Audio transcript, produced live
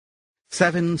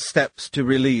7 Steps to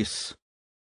Release.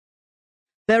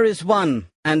 There is one,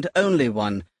 and only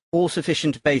one,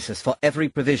 all-sufficient basis for every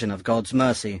provision of God's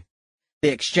mercy: the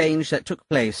exchange that took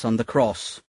place on the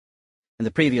cross. In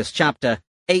the previous chapter,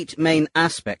 8 main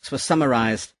aspects were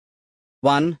summarized.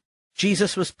 1.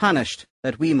 Jesus was punished,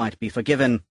 that we might be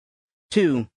forgiven.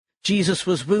 2. Jesus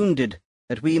was wounded,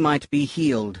 that we might be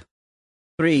healed.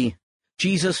 3.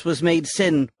 Jesus was made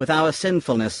sin with our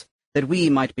sinfulness, that we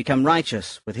might become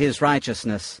righteous with his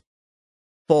righteousness.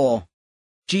 4.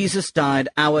 Jesus died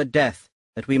our death,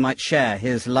 that we might share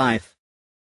his life.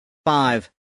 5.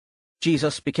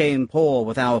 Jesus became poor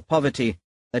with our poverty,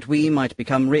 that we might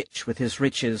become rich with his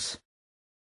riches.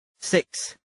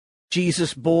 6.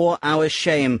 Jesus bore our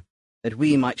shame, that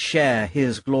we might share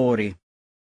his glory.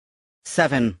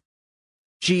 7.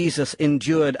 Jesus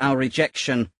endured our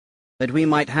rejection, that we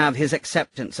might have his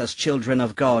acceptance as children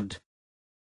of God.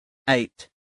 8.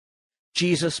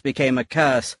 Jesus became a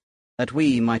curse, that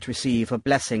we might receive a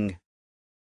blessing.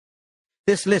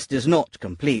 This list is not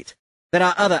complete. There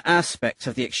are other aspects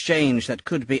of the exchange that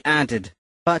could be added,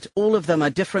 but all of them are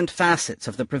different facets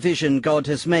of the provision God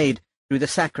has made through the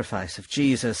sacrifice of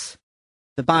Jesus.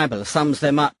 The Bible sums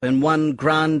them up in one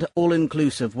grand,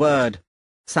 all-inclusive word: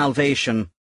 salvation.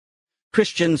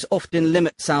 Christians often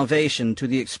limit salvation to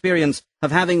the experience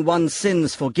of having one's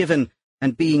sins forgiven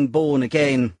and being born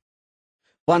again.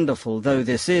 Wonderful though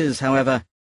this is, however,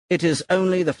 it is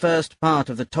only the first part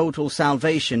of the total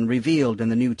salvation revealed in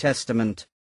the New Testament.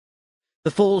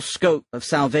 The full scope of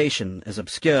salvation is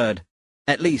obscured,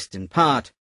 at least in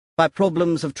part, by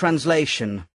problems of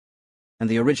translation. In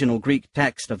the original Greek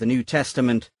text of the New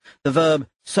Testament, the verb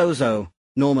sozo,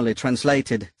 normally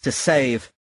translated to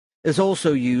save, is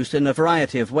also used in a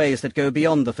variety of ways that go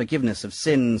beyond the forgiveness of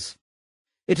sins.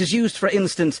 It is used, for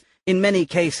instance, in many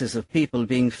cases of people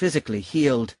being physically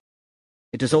healed.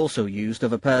 It is also used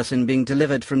of a person being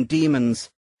delivered from demons,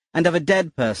 and of a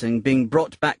dead person being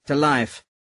brought back to life.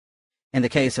 In the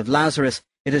case of Lazarus,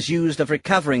 it is used of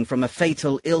recovering from a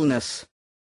fatal illness.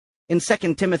 In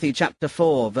 2 Timothy chapter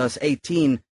 4, verse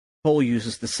 18, Paul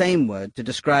uses the same word to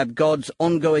describe God's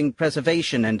ongoing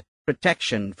preservation and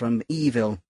protection from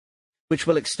evil, which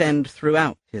will extend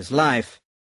throughout his life.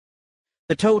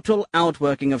 The total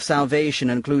outworking of salvation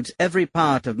includes every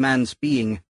part of man's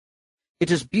being. It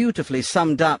is beautifully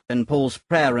summed up in Paul's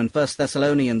prayer in 1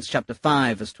 Thessalonians chapter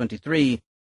 5, verse 23.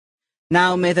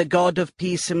 Now may the God of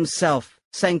peace himself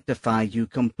sanctify you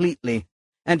completely,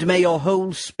 and may your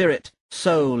whole spirit,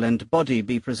 soul, and body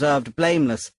be preserved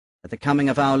blameless at the coming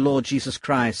of our Lord Jesus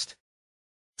Christ.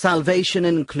 Salvation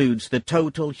includes the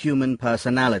total human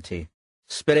personality,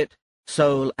 spirit,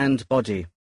 soul, and body,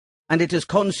 and it is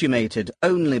consummated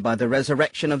only by the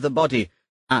resurrection of the body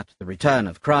at the return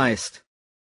of Christ.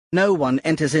 No one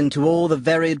enters into all the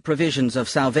varied provisions of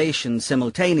salvation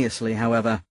simultaneously,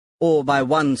 however, or by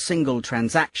one single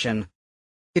transaction.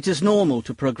 It is normal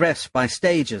to progress by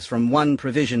stages from one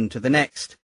provision to the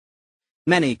next.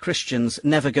 Many Christians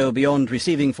never go beyond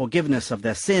receiving forgiveness of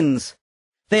their sins.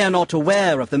 They are not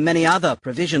aware of the many other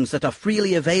provisions that are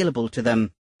freely available to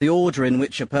them. The order in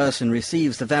which a person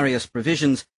receives the various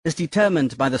provisions is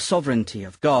determined by the sovereignty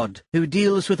of God, who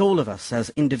deals with all of us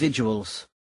as individuals.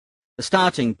 The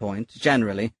starting point,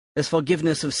 generally, is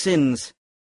forgiveness of sins,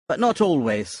 but not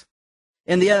always.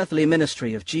 In the earthly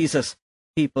ministry of Jesus,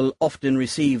 people often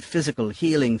received physical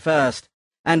healing first,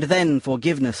 and then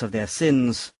forgiveness of their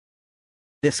sins.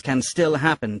 This can still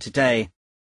happen today.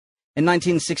 In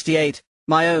 1968,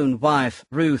 my own wife,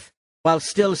 Ruth, while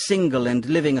still single and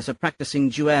living as a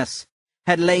practicing Jewess,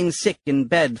 had lain sick in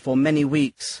bed for many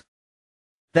weeks.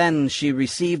 Then she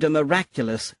received a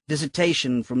miraculous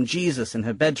visitation from Jesus in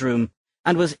her bedroom,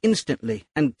 and was instantly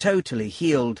and totally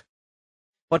healed.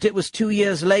 But it was 2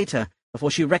 years later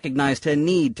before she recognized her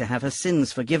need to have her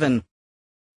sins forgiven.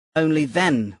 Only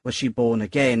then was she born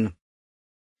again.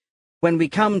 When we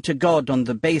come to God on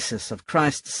the basis of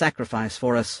Christ's sacrifice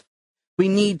for us, we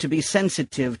need to be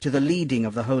sensitive to the leading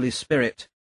of the Holy Spirit.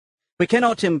 We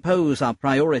cannot impose our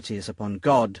priorities upon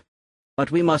God,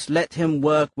 but we must let him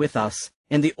work with us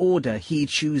in the order he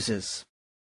chooses.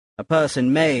 A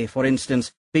person may, for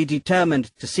instance, be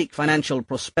determined to seek financial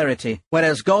prosperity,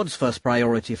 whereas God's first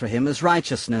priority for him is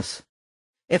righteousness.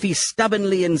 If he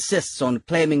stubbornly insists on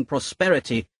claiming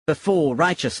prosperity before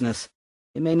righteousness,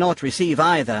 he may not receive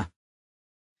either.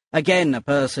 Again, a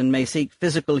person may seek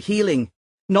physical healing,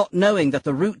 not knowing that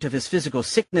the root of his physical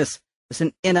sickness is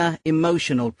an inner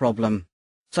emotional problem,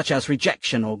 such as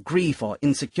rejection or grief or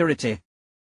insecurity.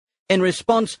 In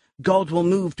response, God will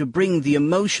move to bring the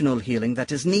emotional healing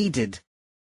that is needed.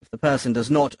 If the person does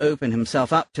not open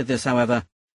himself up to this, however,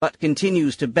 but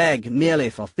continues to beg merely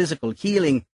for physical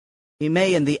healing, he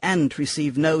may in the end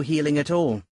receive no healing at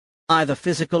all, either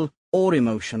physical or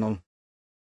emotional.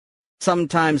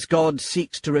 Sometimes God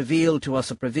seeks to reveal to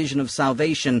us a provision of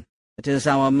salvation that is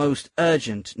our most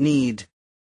urgent need,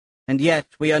 and yet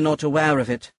we are not aware of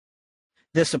it.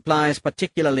 This applies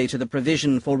particularly to the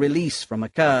provision for release from a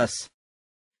curse.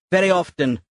 Very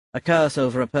often, a curse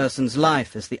over a person's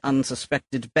life is the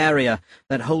unsuspected barrier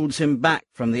that holds him back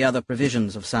from the other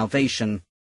provisions of salvation.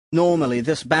 Normally,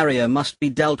 this barrier must be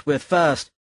dealt with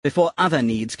first, before other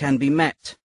needs can be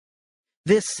met.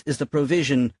 This is the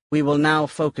provision we will now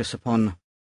focus upon: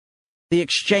 the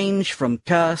exchange from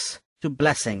curse to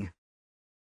blessing.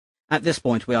 At this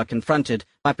point we are confronted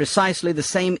by precisely the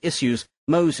same issues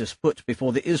Moses put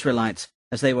before the Israelites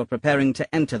as they were preparing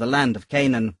to enter the land of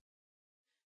Canaan.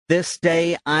 "This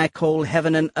day I call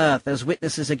heaven and earth as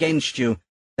witnesses against you,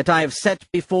 that I have set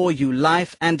before you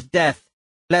life and death,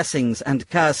 blessings and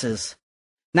curses.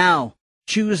 Now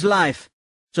choose life,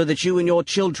 so that you and your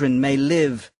children may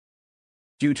live."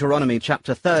 Deuteronomy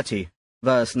chapter 30,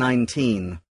 verse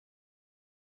 19.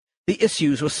 The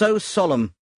issues were so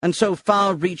solemn and so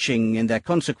far-reaching in their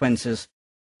consequences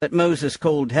that Moses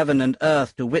called heaven and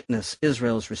earth to witness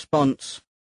Israel's response.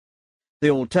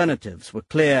 The alternatives were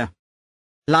clear: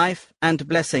 life and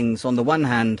blessings on the one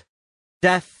hand,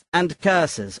 death and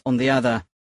curses on the other.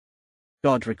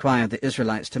 God required the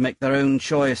Israelites to make their own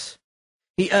choice.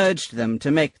 He urged them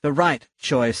to make the right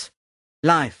choice,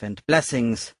 life and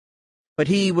blessings, but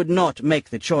he would not make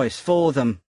the choice for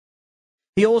them.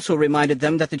 He also reminded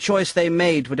them that the choice they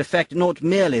made would affect not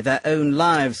merely their own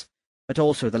lives, but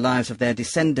also the lives of their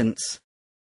descendants.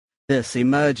 This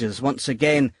emerges once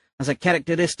again as a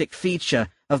characteristic feature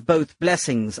of both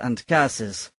blessings and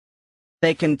curses.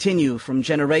 They continue from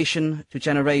generation to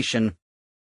generation.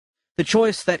 The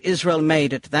choice that Israel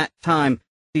made at that time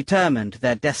determined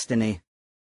their destiny.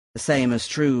 The same is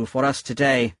true for us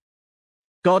today.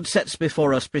 God sets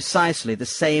before us precisely the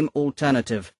same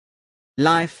alternative: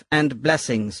 life and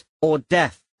blessings, or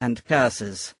death and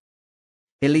curses.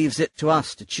 He leaves it to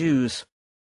us to choose.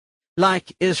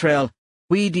 Like Israel,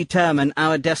 we determine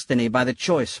our destiny by the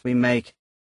choice we make.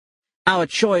 Our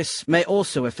choice may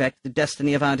also affect the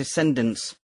destiny of our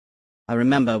descendants. I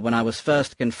remember when I was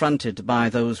first confronted by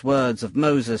those words of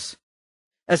Moses.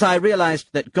 As I realized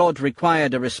that God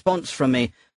required a response from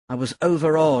me, I was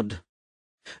overawed.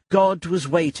 God was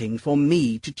waiting for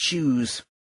me to choose.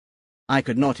 I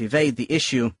could not evade the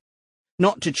issue.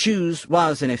 Not to choose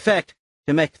was, in effect,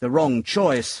 to make the wrong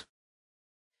choice.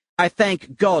 I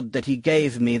thank God that he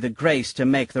gave me the grace to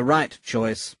make the right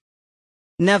choice.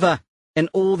 Never, in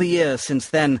all the years since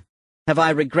then, have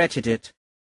I regretted it.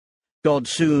 God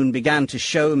soon began to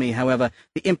show me, however,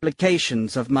 the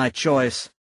implications of my choice.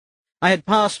 I had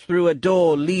passed through a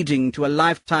door leading to a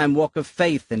lifetime walk of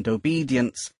faith and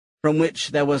obedience, from which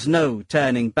there was no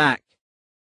turning back.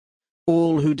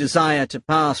 All who desire to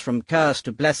pass from curse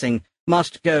to blessing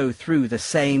must go through the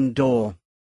same door.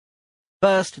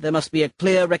 First, there must be a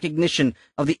clear recognition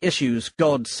of the issues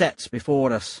God sets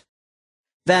before us.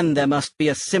 Then there must be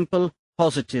a simple,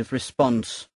 positive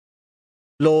response.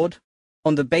 Lord,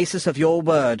 on the basis of your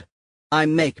word, I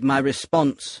make my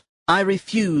response. I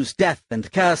refuse death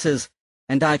and curses,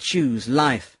 and I choose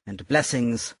life and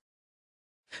blessings.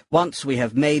 Once we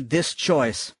have made this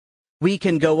choice, we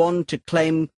can go on to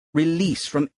claim release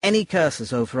from any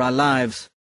curses over our lives.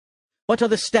 What are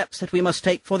the steps that we must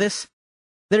take for this?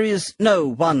 There is no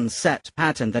one set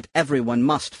pattern that everyone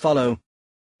must follow.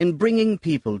 In bringing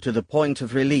people to the point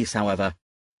of release, however,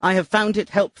 I have found it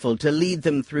helpful to lead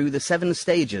them through the 7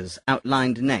 stages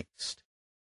outlined next.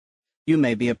 You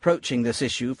may be approaching this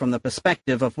issue from the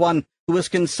perspective of one who is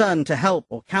concerned to help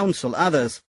or counsel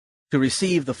others. To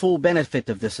receive the full benefit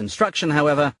of this instruction,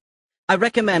 however, I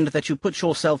recommend that you put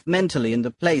yourself mentally in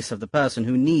the place of the person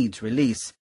who needs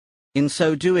release. In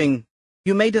so doing,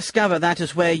 you may discover that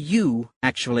is where you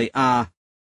actually are.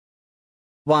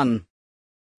 1.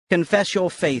 Confess your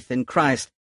faith in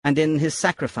Christ and in his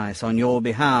sacrifice on your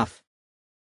behalf.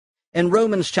 In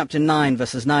Romans chapter 9,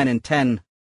 verses 9 and 10,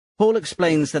 Paul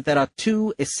explains that there are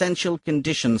 2 essential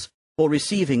conditions for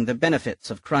receiving the benefits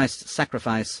of Christ's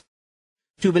sacrifice: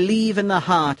 to believe in the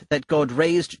heart that God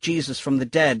raised Jesus from the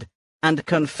dead, and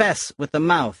confess with the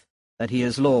mouth that he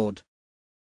is Lord.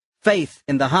 Faith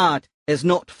in the heart is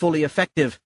not fully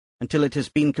effective until it has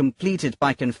been completed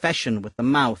by confession with the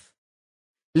mouth.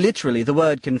 Literally, the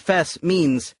word confess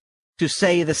means to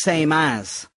say the same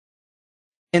as.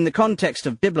 In the context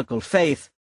of biblical faith,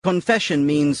 confession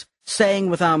means saying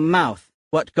with our mouth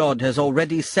what God has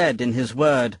already said in his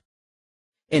word.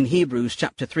 In Hebrews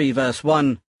chapter 3, verse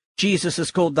 1, Jesus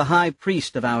is called the high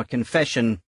priest of our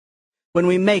confession. When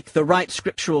we make the right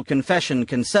scriptural confession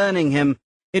concerning him,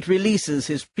 it releases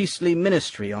his priestly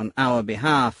ministry on our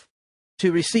behalf.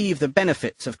 To receive the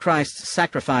benefits of Christ's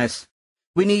sacrifice,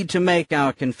 we need to make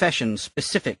our confession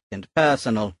specific and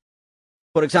personal.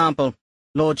 For example,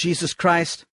 Lord Jesus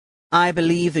Christ, I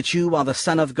believe that you are the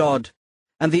Son of God,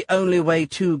 and the only way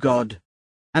to God,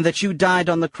 and that you died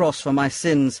on the cross for my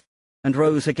sins, and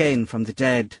rose again from the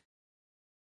dead.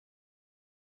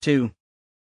 2.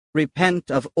 Repent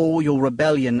of all your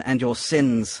rebellion and your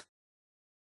sins.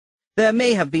 There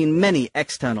may have been many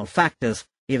external factors,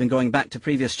 even going back to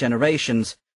previous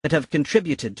generations, that have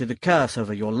contributed to the curse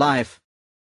over your life.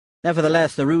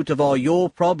 Nevertheless, the root of all your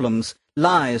problems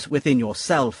lies within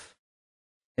yourself.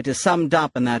 It is summed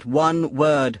up in that one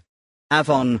word,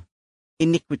 avon,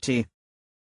 iniquity.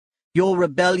 Your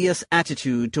rebellious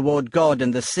attitude toward God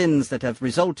and the sins that have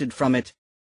resulted from it.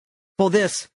 For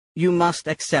this, you must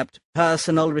accept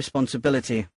personal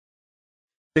responsibility.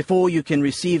 Before you can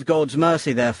receive God's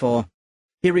mercy, therefore,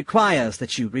 he requires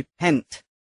that you repent.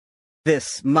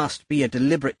 This must be a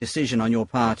deliberate decision on your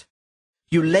part.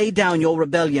 You lay down your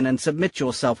rebellion and submit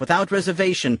yourself without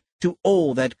reservation to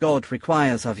all that God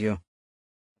requires of you.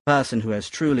 A person who has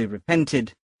truly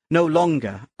repented no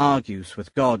longer argues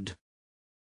with God.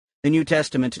 The New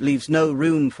Testament leaves no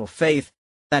room for faith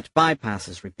that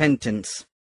bypasses repentance.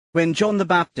 When John the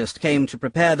Baptist came to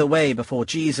prepare the way before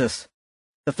Jesus,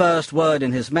 the first word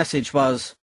in his message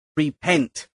was,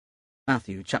 "Repent."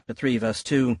 Matthew chapter 3, verse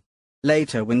 2.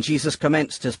 Later, when Jesus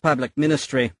commenced his public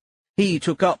ministry, he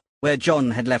took up where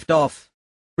John had left off.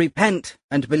 Repent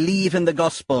and believe in the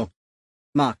gospel.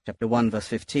 Mark chapter 1, verse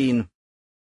 15.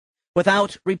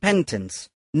 Without repentance,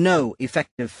 no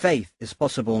effective faith is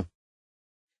possible.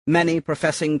 Many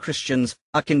professing Christians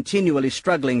are continually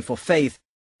struggling for faith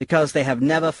because they have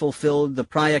never fulfilled the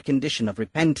prior condition of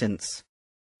repentance.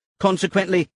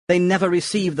 Consequently, they never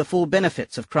receive the full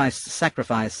benefits of Christ's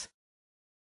sacrifice.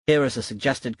 Here is a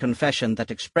suggested confession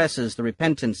that expresses the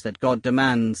repentance that God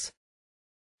demands.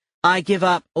 I give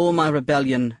up all my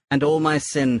rebellion and all my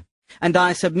sin, and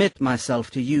I submit myself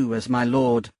to you as my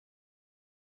Lord.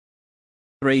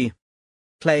 3.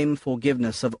 Claim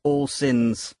forgiveness of all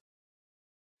sins.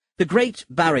 The great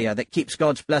barrier that keeps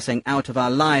God's blessing out of our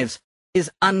lives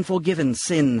is unforgiven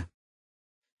sin.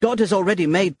 God has already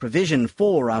made provision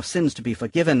for our sins to be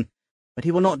forgiven, but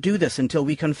he will not do this until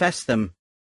we confess them.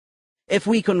 If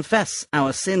we confess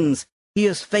our sins, he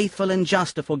is faithful and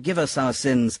just to forgive us our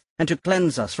sins and to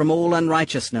cleanse us from all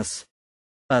unrighteousness.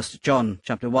 1 John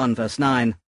chapter 1, verse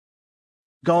 9.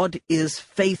 God is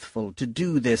faithful to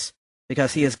do this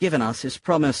because he has given us his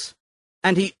promise,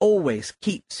 and he always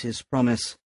keeps his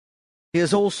promise. He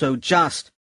is also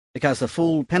just because the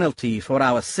full penalty for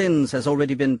our sins has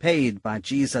already been paid by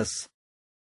Jesus.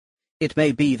 It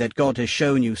may be that God has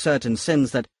shown you certain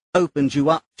sins that opened you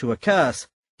up to a curse.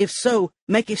 If so,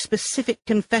 make a specific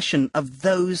confession of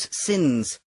those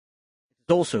sins.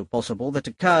 It is also possible that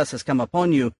a curse has come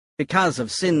upon you because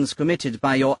of sins committed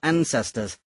by your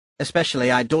ancestors,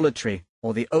 especially idolatry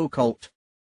or the occult.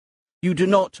 You do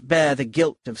not bear the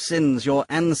guilt of sins your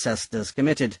ancestors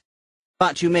committed,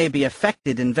 but you may be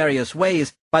affected in various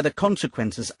ways by the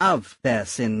consequences of their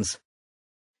sins.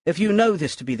 If you know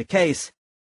this to be the case,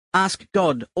 ask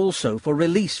God also for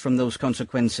release from those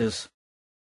consequences.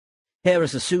 Here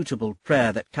is a suitable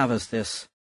prayer that covers this.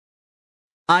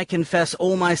 I confess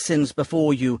all my sins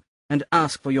before you and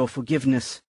ask for your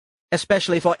forgiveness,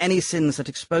 especially for any sins that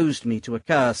exposed me to a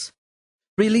curse.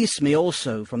 Release me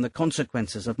also from the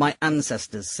consequences of my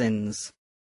ancestors' sins.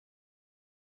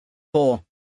 4.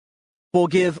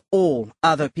 Forgive all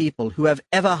other people who have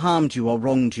ever harmed you or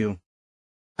wronged you.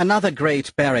 Another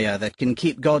great barrier that can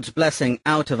keep God's blessing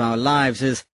out of our lives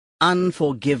is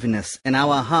unforgiveness in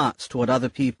our hearts toward other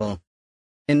people.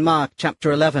 In Mark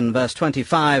chapter 11, verse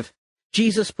 25,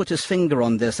 Jesus put his finger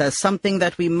on this as something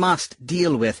that we must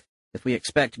deal with if we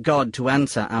expect God to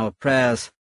answer our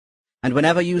prayers. And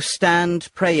whenever you stand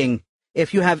praying,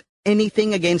 if you have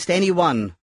anything against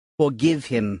anyone, forgive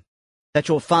him, that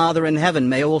your Father in heaven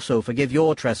may also forgive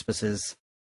your trespasses.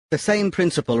 The same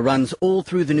principle runs all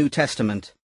through the New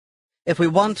Testament. If we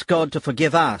want God to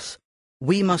forgive us,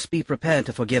 we must be prepared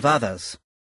to forgive others.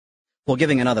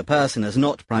 Forgiving another person is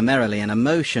not primarily an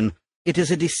emotion, it is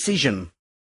a decision.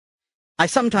 I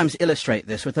sometimes illustrate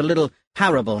this with a little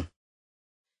parable.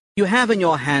 You have in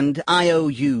your hand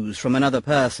IOUs from another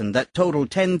person that total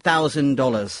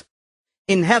 $10,000.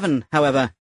 In heaven,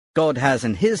 however, God has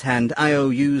in his hand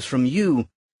IOUs from you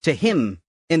to him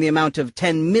in the amount of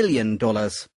 $10 million.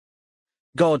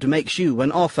 God makes you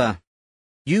an offer.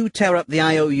 You tear up the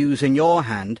IOUs in your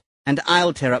hand, and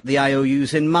I'll tear up the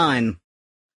IOUs in mine.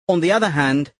 On the other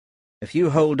hand, if you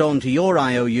hold on to your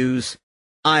IOUs,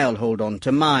 I'll hold on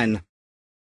to mine.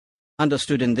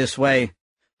 Understood in this way,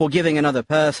 forgiving another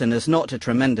person is not a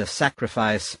tremendous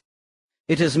sacrifice.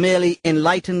 It is merely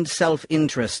enlightened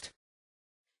self-interest.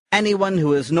 Anyone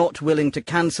who is not willing to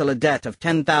cancel a debt of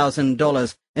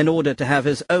 $10,000 in order to have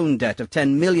his own debt of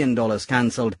 $10 million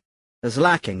cancelled is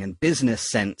lacking in business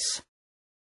sense.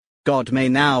 God may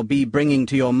now be bringing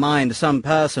to your mind some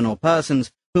person or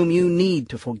persons whom you need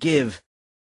to forgive.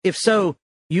 If so,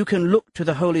 you can look to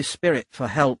the Holy Spirit for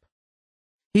help.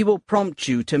 He will prompt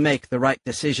you to make the right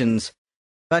decisions,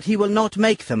 but he will not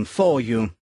make them for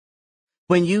you.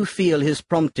 When you feel his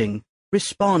prompting,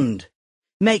 respond.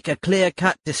 Make a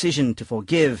clear-cut decision to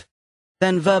forgive.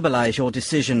 Then verbalize your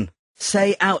decision.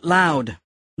 Say out loud,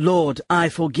 "Lord, I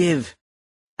forgive,"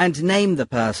 and name the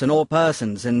person or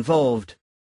persons involved.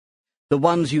 The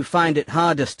ones you find it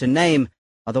hardest to name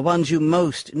are the ones you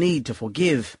most need to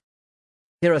forgive.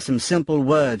 Here are some simple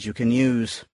words you can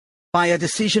use. By a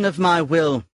decision of my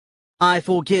will, I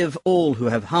forgive all who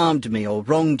have harmed me or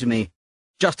wronged me,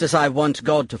 just as I want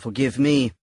God to forgive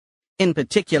me. In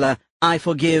particular, I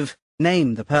forgive,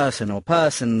 name the person or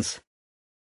persons.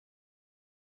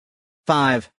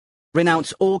 5.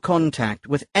 Renounce all contact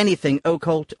with anything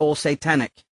occult or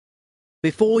satanic.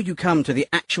 Before you come to the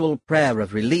actual prayer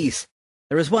of release,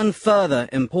 there is one further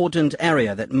important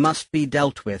area that must be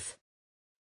dealt with.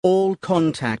 All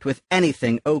contact with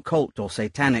anything occult or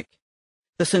satanic.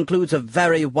 This includes a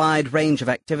very wide range of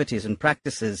activities and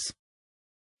practices.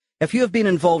 If you have been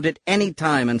involved at any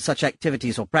time in such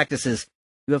activities or practices,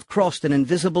 you have crossed an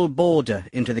invisible border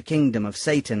into the kingdom of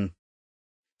Satan.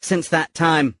 Since that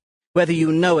time, whether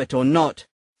you know it or not,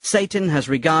 Satan has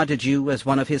regarded you as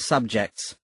one of his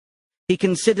subjects. He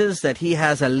considers that he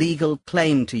has a legal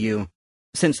claim to you,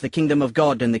 since the kingdom of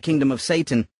God and the kingdom of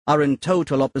Satan are in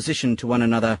total opposition to one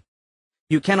another.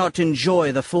 You cannot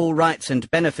enjoy the full rights and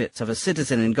benefits of a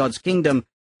citizen in God's kingdom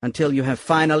until you have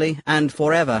finally and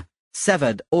forever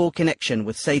severed all connection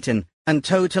with Satan and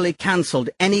totally cancelled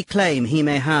any claim he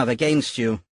may have against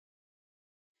you.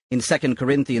 In 2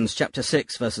 Corinthians chapter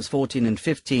 6, verses 14 and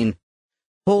 15,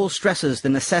 Paul stresses the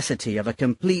necessity of a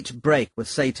complete break with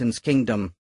Satan's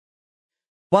kingdom.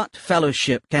 What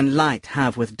fellowship can light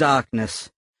have with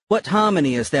darkness? What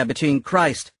harmony is there between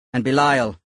Christ and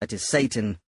Belial, that is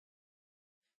Satan?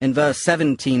 In verse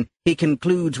 17, he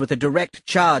concludes with a direct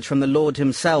charge from the Lord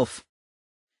himself.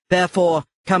 Therefore,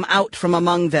 come out from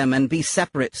among them and be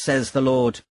separate, says the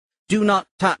Lord. Do not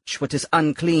touch what is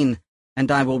unclean, and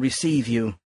I will receive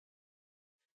you.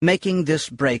 Making this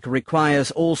break requires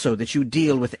also that you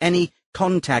deal with any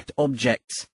contact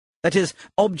objects, that is,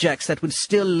 objects that would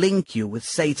still link you with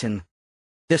Satan.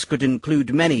 This could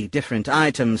include many different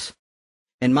items.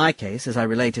 In my case, as I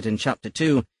related in chapter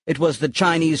 2, it was the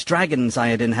Chinese dragons I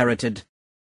had inherited.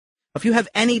 If you have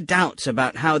any doubts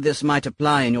about how this might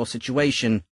apply in your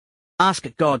situation, ask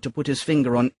God to put his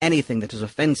finger on anything that is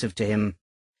offensive to him.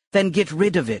 Then get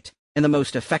rid of it in the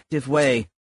most effective way.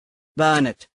 Burn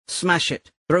it, smash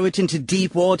it, throw it into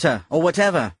deep water, or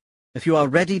whatever. If you are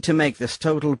ready to make this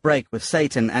total break with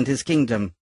Satan and his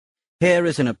kingdom, here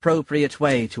is an appropriate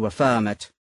way to affirm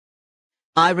it.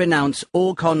 I renounce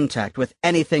all contact with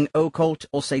anything occult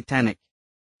or satanic.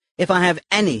 If I have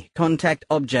any contact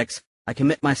objects, I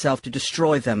commit myself to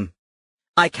destroy them.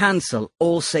 I cancel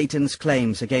all Satan's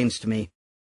claims against me.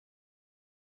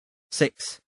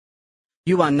 6.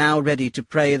 You are now ready to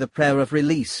pray the prayer of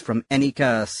release from any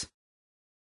curse.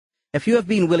 If you have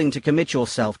been willing to commit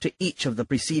yourself to each of the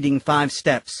preceding 5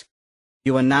 steps,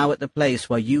 you are now at the place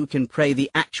where you can pray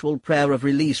the actual prayer of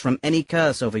release from any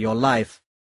curse over your life.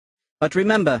 But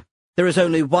remember, there is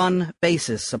only one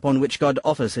basis upon which God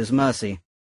offers his mercy: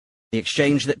 the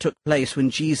exchange that took place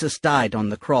when Jesus died on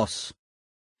the cross.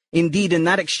 Indeed, in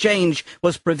that exchange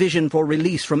was provision for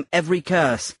release from every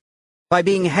curse. By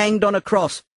being hanged on a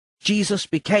cross, Jesus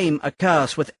became a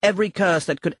curse with every curse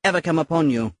that could ever come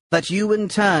upon you, that you in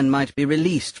turn might be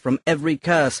released from every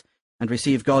curse and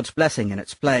receive God's blessing in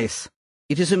its place.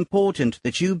 It is important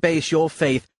that you base your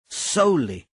faith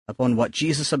solely upon what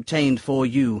Jesus obtained for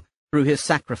you through his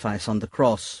sacrifice on the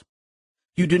cross.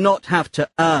 You do not have to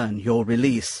earn your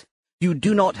release. You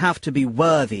do not have to be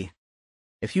worthy.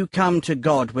 If you come to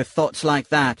God with thoughts like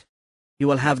that, you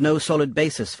will have no solid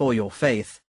basis for your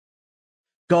faith.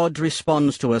 God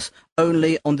responds to us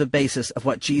only on the basis of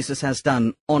what Jesus has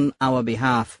done on our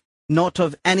behalf, not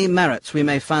of any merits we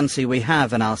may fancy we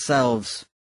have in ourselves.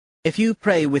 If you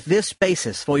pray with this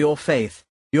basis for your faith,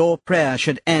 your prayer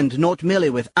should end not merely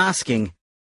with asking,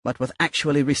 but with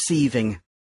actually receiving.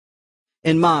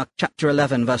 In Mark chapter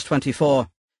 11, verse 24,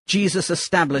 Jesus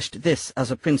established this as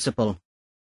a principle.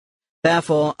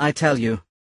 Therefore, I tell you,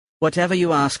 whatever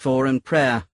you ask for in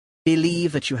prayer,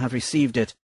 believe that you have received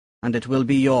it, and it will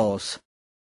be yours.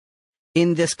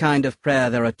 In this kind of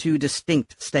prayer there are two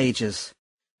distinct stages,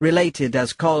 related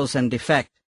as cause and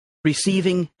effect,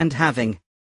 receiving and having.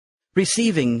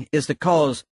 Receiving is the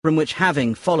cause from which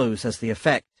having follows as the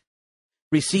effect.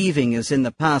 Receiving is in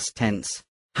the past tense,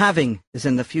 having is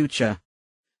in the future.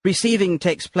 Receiving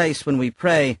takes place when we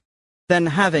pray, then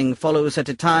having follows at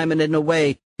a time and in a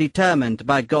way determined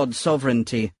by God's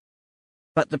sovereignty.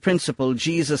 But the principle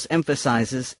Jesus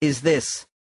emphasizes is this: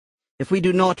 if we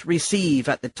do not receive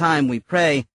at the time we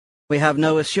pray, we have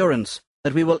no assurance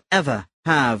that we will ever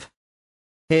have.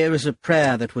 Here is a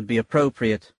prayer that would be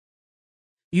appropriate.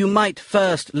 You might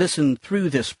first listen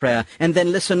through this prayer and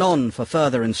then listen on for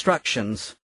further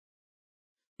instructions.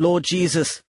 Lord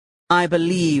Jesus, I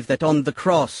believe that on the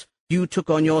cross you took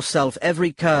on yourself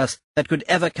every curse that could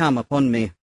ever come upon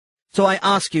me. So I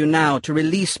ask you now to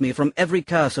release me from every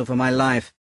curse over my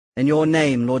life. In your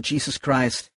name, Lord Jesus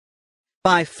Christ.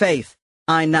 By faith,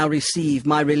 I now receive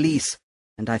my release,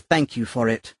 and I thank you for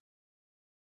it.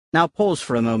 Now pause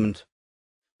for a moment.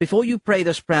 Before you pray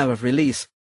this prayer of release,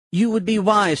 you would be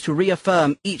wise to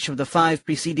reaffirm each of the 5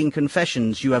 preceding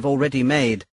confessions you have already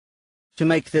made. To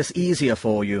make this easier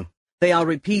for you, they are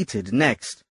repeated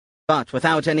next, but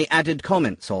without any added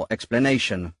comments or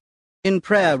explanation. In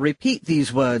prayer, repeat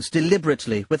these words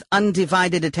deliberately with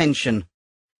undivided attention.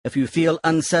 If you feel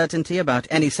uncertainty about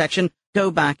any section,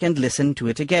 go back and listen to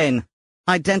it again.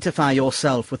 Identify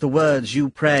yourself with the words you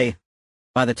pray.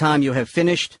 By the time you have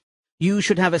finished, you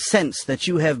should have a sense that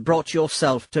you have brought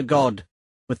yourself to God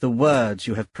with the words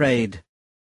you have prayed.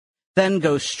 Then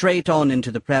go straight on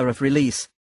into the prayer of release,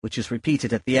 which is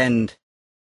repeated at the end.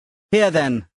 Here,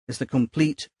 then, is the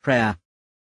complete prayer.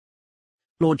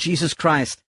 Lord Jesus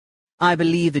Christ, I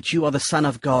believe that you are the Son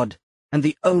of God and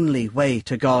the only way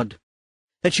to God,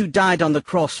 that you died on the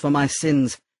cross for my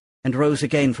sins and rose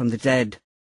again from the dead.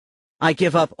 I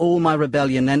give up all my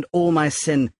rebellion and all my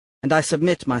sin, and I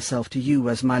submit myself to you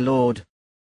as my Lord.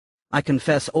 I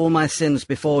confess all my sins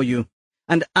before you,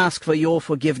 and ask for your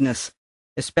forgiveness,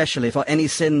 especially for any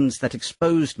sins that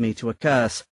exposed me to a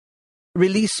curse.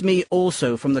 Release me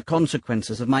also from the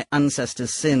consequences of my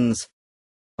ancestors' sins.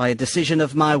 By a decision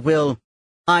of my will,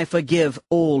 I forgive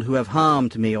all who have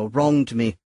harmed me or wronged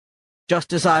me,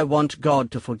 just as I want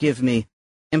God to forgive me.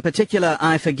 In particular,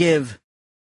 I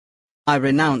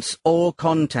renounce all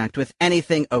contact with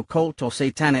anything occult or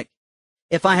satanic.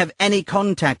 If I have any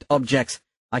contact objects,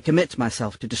 I commit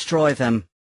myself to destroy them.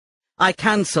 I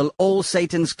cancel all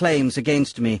Satan's claims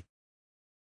against me.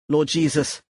 Lord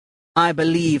Jesus, I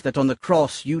believe that on the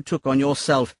cross you took on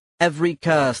yourself every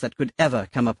curse that could ever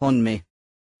come upon me.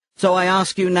 So I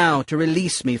ask you now to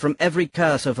release me from every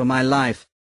curse over my life.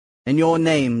 In your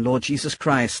name, Lord Jesus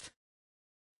Christ.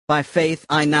 By faith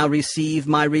I now receive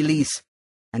my release,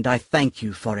 and I thank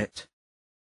you for it.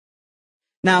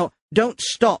 Now, don't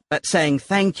stop at saying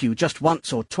thank you just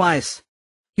once or twice.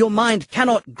 Your mind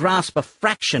cannot grasp a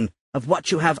fraction of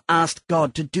what you have asked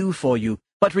God to do for you,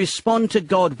 but respond to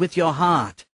God with your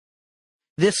heart.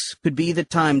 This could be the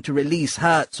time to release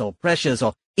hurts or pressures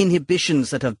or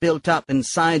inhibitions that have built up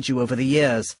inside you over the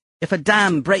years. If a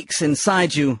dam breaks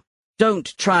inside you,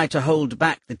 don't try to hold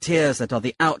back the tears that are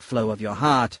the outflow of your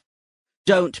heart.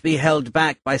 Don't be held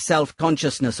back by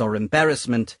self-consciousness or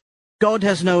embarrassment. God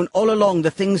has known all along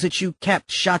the things that you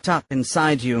kept shut up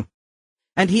inside you,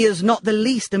 and he is not the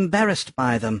least embarrassed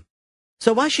by them.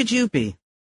 So why should you be?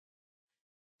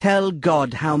 Tell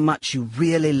God how much you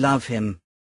really love him.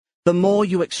 The more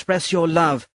you express your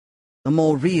love, the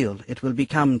more real it will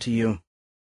become to you.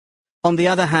 On the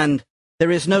other hand, there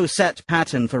is no set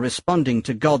pattern for responding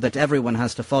to God that everyone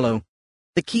has to follow.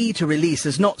 The key to release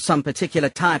is not some particular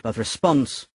type of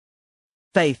response.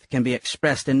 Faith can be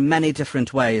expressed in many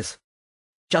different ways.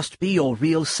 Just be your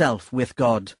real self with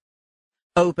God.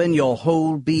 Open your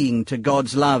whole being to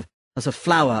God's love as a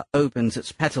flower opens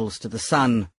its petals to the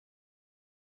sun.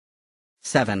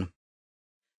 7.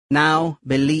 Now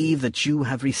believe that you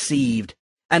have received,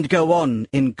 and go on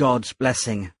in God's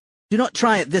blessing. Do not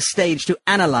try at this stage to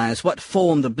analyze what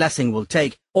form the blessing will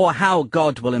take, or how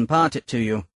God will impart it to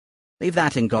you. Leave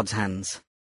that in God's hands.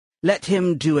 Let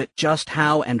him do it just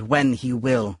how and when he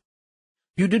will.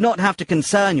 You do not have to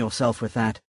concern yourself with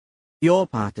that. Your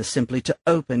part is simply to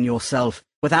open yourself,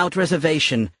 without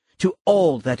reservation, to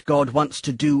all that God wants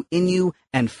to do in you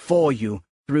and for you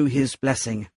through his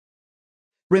blessing.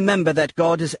 Remember that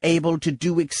God is able to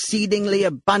do exceedingly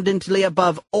abundantly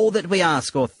above all that we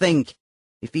ask or think.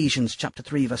 Ephesians chapter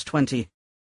 3, verse 20.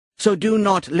 So do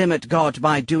not limit God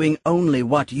by doing only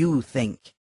what you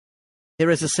think. Here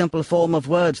is a simple form of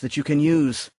words that you can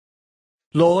use.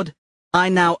 Lord, I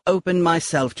now open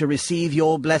myself to receive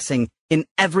your blessing in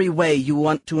every way you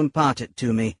want to impart it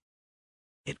to me.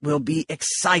 It will be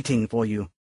exciting for you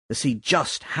to see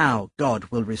just how God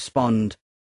will respond.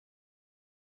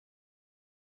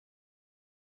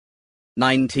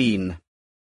 19.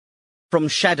 From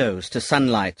shadows to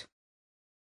sunlight.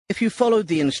 If you followed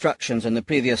the instructions in the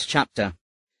previous chapter,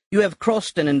 you have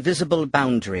crossed an invisible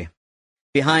boundary.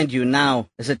 Behind you now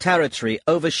is a territory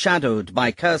overshadowed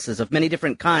by curses of many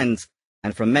different kinds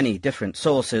and from many different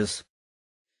sources.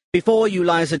 Before you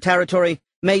lies a territory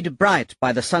made bright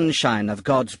by the sunshine of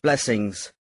God's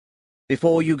blessings.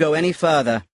 Before you go any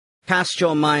further, cast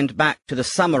your mind back to the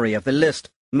summary of the list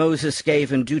Moses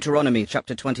gave in Deuteronomy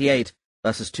chapter 28,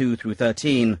 verses 2 through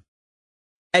 13.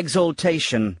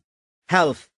 Exaltation,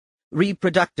 health,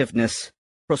 reproductiveness,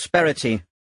 prosperity,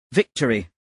 victory,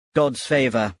 God's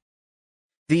favor.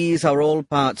 These are all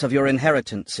parts of your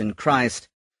inheritance in Christ,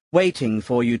 waiting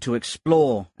for you to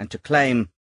explore and to claim.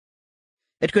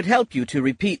 It could help you to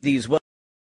repeat these words.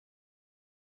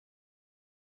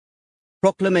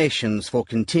 Proclamations for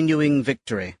continuing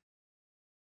victory.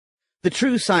 The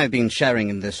truths I have been sharing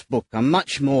in this book are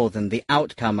much more than the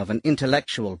outcome of an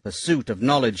intellectual pursuit of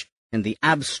knowledge in the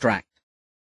abstract.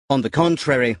 On the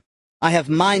contrary, I have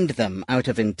mined them out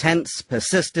of intense,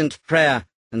 persistent prayer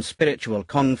and spiritual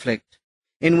conflict,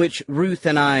 in which Ruth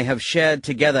and I have shared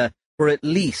together for at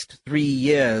least 3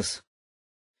 years.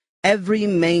 Every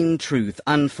main truth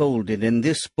unfolded in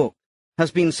this book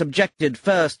has been subjected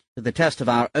first to the test of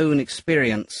our own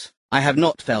experience. I have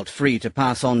not felt free to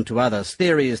pass on to others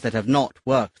theories that have not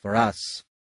worked for us.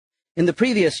 In the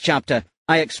previous chapter,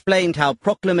 I explained how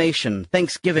proclamation,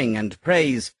 thanksgiving, and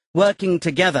praise, working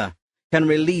together, can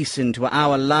release into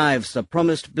our lives the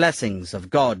promised blessings of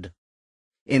God.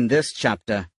 In this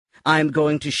chapter, I am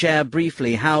going to share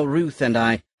briefly how Ruth and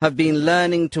I have been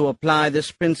learning to apply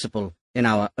this principle in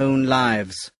our own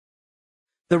lives.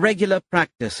 The regular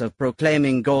practice of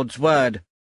proclaiming God's word,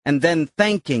 and then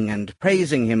thanking and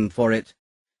praising Him for it,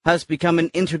 has become an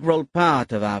integral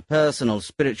part of our personal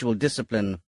spiritual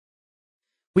discipline.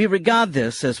 We regard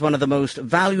this as one of the most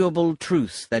valuable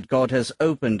truths that God has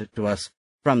opened to us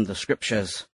from the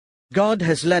Scriptures. God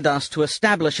has led us to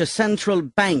establish a central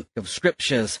bank of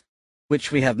Scriptures,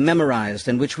 which we have memorized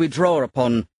and which we draw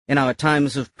upon in our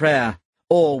times of prayer,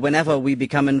 or whenever we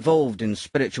become involved in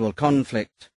spiritual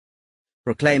conflict.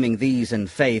 Proclaiming these in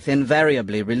faith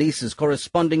invariably releases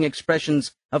corresponding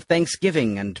expressions of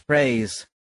thanksgiving and praise.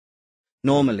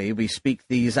 Normally we speak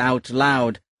these out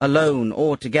loud, alone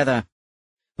or together.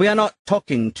 We are not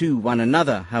talking to one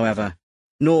another, however,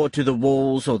 nor to the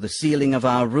walls or the ceiling of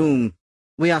our room.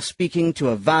 We are speaking to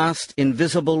a vast,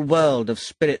 invisible world of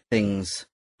spirit things.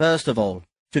 First of all,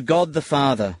 to God the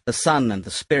Father, the Son, and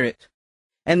the Spirit,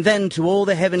 and then to all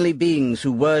the heavenly beings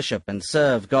who worship and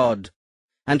serve God,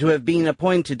 and who have been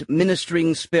appointed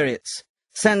ministering spirits,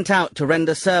 sent out to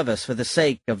render service for the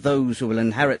sake of those who will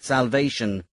inherit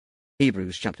salvation.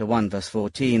 Hebrews chapter 1, verse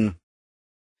 14.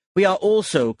 We are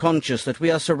also conscious that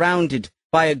we are surrounded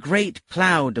by a great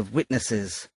cloud of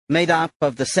witnesses, made up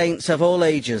of the saints of all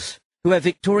ages, who have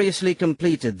victoriously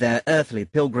completed their earthly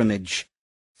pilgrimage.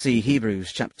 See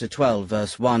Hebrews chapter 12,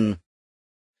 verse 1.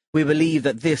 We believe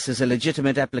that this is a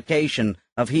legitimate application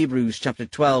of Hebrews chapter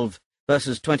 12,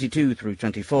 verses 22 through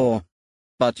 24.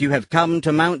 But you have come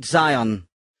to Mount Zion,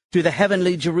 to the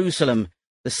heavenly Jerusalem,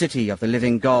 the city of the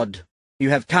living God. You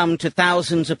have come to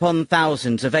thousands upon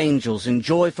thousands of angels in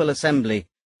joyful assembly,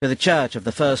 to the church of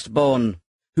the firstborn,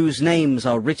 whose names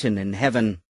are written in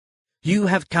heaven. You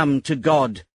have come to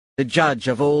God, the judge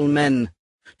of all men,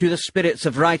 to the spirits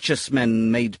of righteous men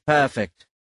made perfect,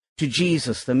 to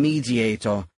Jesus the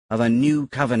mediator of a new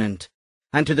covenant,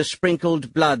 and to the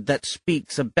sprinkled blood that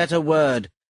speaks a better word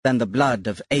than the blood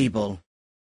of Abel.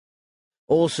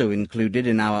 Also included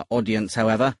in our audience,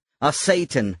 however, are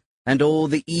Satan and all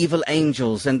the evil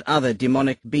angels and other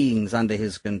demonic beings under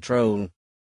his control.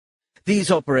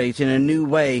 These operate in a new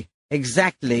way,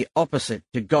 exactly opposite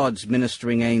to God's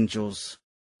ministering angels.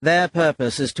 Their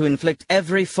purpose is to inflict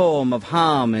every form of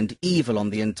harm and evil on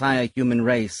the entire human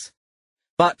race,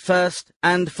 but first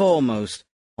and foremost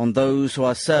on those who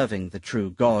are serving the true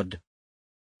God.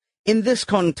 In this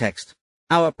context,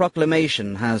 our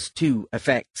proclamation has two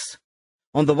effects.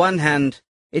 On the one hand,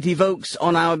 it evokes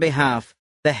on our behalf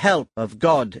the help of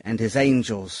God and his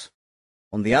angels.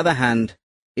 On the other hand,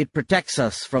 it protects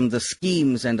us from the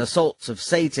schemes and assaults of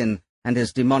Satan and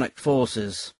his demonic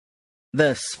forces.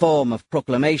 This form of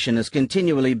proclamation is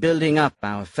continually building up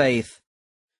our faith.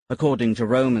 According to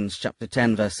Romans chapter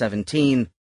 10, verse 17,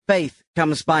 faith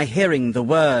comes by hearing the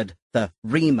word, the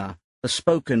rhema, the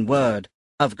spoken word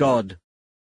of God.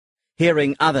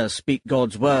 Hearing others speak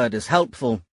God's word is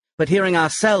helpful, but hearing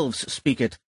ourselves speak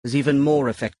it is even more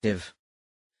effective.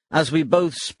 As we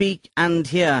both speak and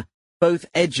hear, both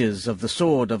edges of the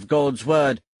sword of God's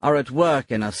word are at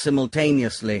work in us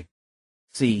simultaneously.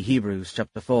 See Hebrews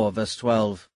chapter 4, verse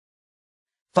 12.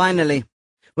 Finally,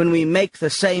 when we make the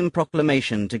same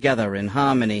proclamation together in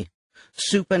harmony,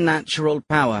 supernatural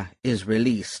power is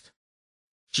released.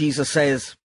 Jesus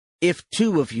says, "If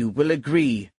two of you will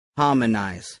agree,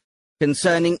 harmonize,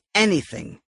 concerning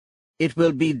anything, it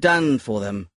will be done for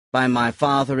them by my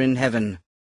Father in heaven."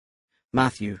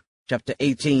 Matthew chapter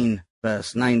 18,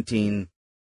 verse 19.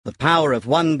 The power of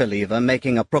one believer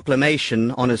making a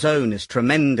proclamation on his own is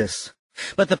tremendous.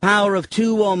 But the power of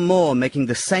two or more making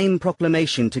the same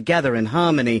proclamation together in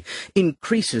harmony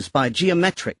increases by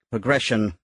geometric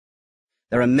progression.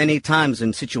 There are many times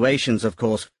and situations, of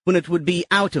course, when it would be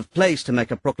out of place to make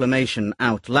a proclamation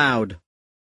out loud.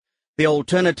 The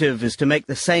alternative is to make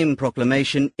the same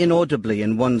proclamation inaudibly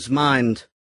in one's mind.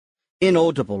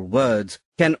 Inaudible words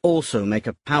can also make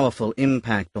a powerful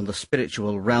impact on the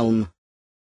spiritual realm.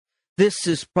 This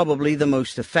is probably the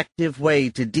most effective way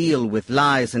to deal with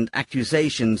lies and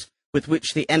accusations with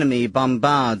which the enemy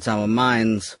bombards our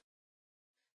minds.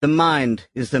 The mind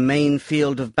is the main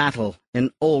field of battle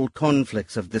in all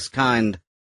conflicts of this kind.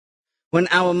 When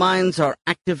our minds are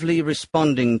actively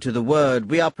responding to the word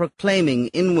we are proclaiming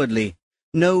inwardly,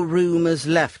 no room is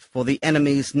left for the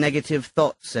enemy's negative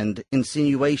thoughts and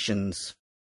insinuations.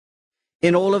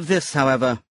 In all of this,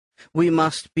 however, we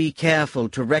must be careful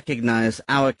to recognize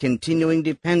our continuing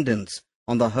dependence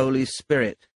on the Holy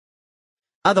Spirit.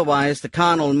 Otherwise, the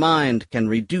carnal mind can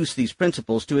reduce these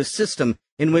principles to a system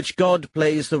in which God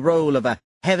plays the role of a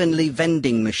heavenly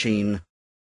vending machine.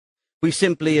 We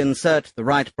simply insert the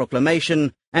right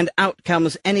proclamation, and out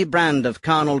comes any brand of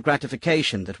carnal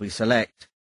gratification that we select.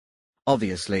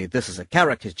 Obviously, this is a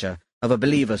caricature of a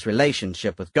believer's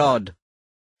relationship with God.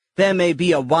 There may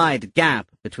be a wide gap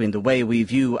between the way we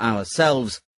view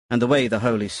ourselves and the way the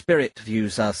Holy Spirit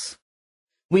views us.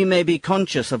 We may be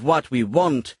conscious of what we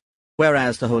want,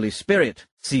 whereas the Holy Spirit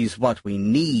sees what we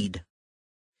need.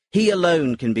 He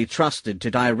alone can be trusted to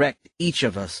direct each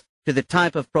of us to the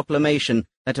type of proclamation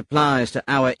that applies to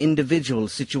our individual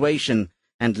situation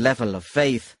and level of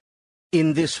faith.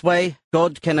 In this way,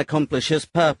 God can accomplish His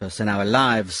purpose in our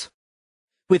lives.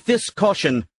 With this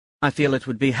caution, I feel it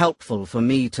would be helpful for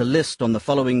me to list on the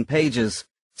following pages,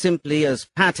 simply as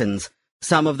patterns,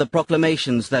 some of the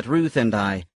proclamations that Ruth and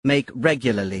I make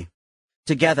regularly,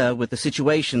 together with the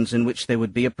situations in which they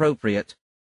would be appropriate.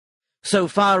 So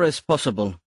far as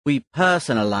possible, we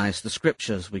personalize the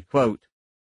scriptures we quote.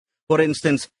 For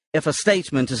instance, if a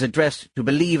statement is addressed to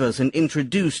believers and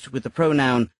introduced with the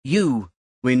pronoun you,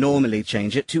 we normally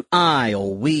change it to I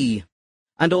or we,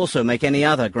 and also make any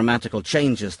other grammatical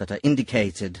changes that are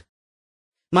indicated.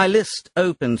 My list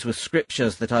opens with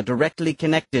scriptures that are directly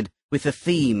connected with the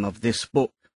theme of this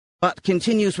book, but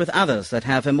continues with others that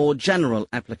have a more general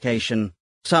application.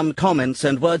 Some comments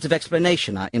and words of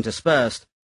explanation are interspersed.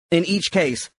 In each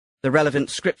case, the relevant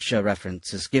scripture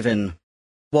reference is given.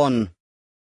 1.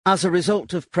 As a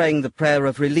result of praying the prayer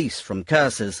of release from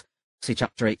curses, see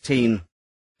chapter 18,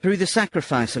 through the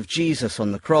sacrifice of Jesus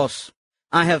on the cross,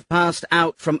 I have passed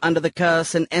out from under the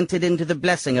curse and entered into the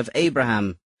blessing of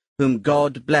Abraham, whom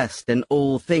God blessed in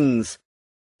all things,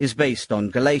 is based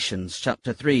on Galatians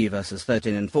chapter 3, verses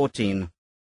 13 and 14.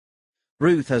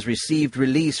 Ruth has received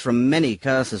release from many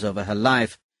curses over her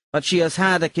life, but she has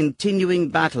had a continuing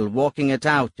battle walking it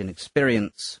out in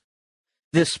experience.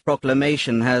 This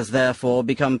proclamation has therefore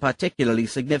become particularly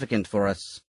significant for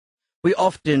us. We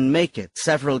often make it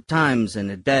several times in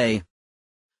a day.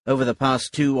 Over the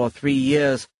past 2 or 3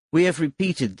 years, we have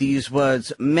repeated these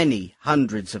words many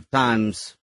hundreds of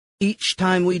times. Each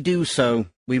time we do so,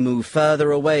 we move further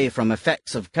away from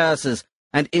effects of curses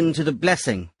and into the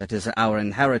blessing that is our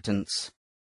inheritance.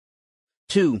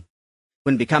 2.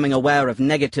 When becoming aware of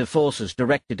negative forces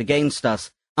directed against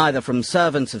us, either from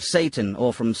servants of Satan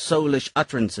or from soulish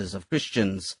utterances of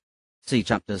Christians, see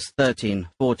chapters 13,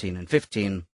 14, and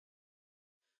 15.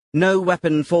 No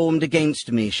weapon formed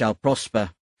against me shall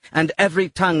prosper, and every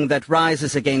tongue that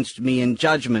rises against me in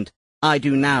judgment I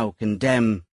do now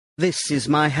condemn. This is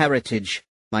my heritage,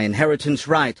 my inheritance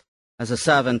right, as a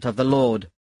servant of the Lord,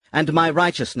 and my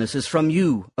righteousness is from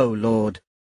you, O Lord,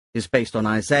 is based on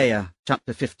Isaiah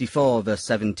chapter 54, verse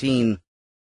 17.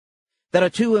 There are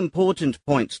two important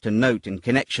points to note in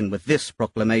connection with this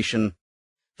proclamation.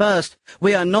 First,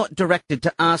 we are not directed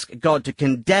to ask God to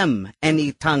condemn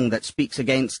any tongue that speaks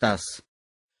against us.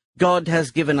 God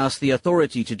has given us the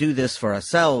authority to do this for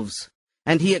ourselves,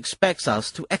 and he expects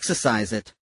us to exercise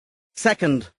it.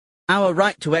 Second, our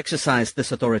right to exercise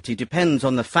this authority depends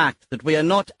on the fact that we are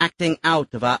not acting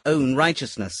out of our own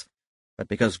righteousness, but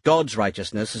because God's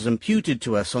righteousness is imputed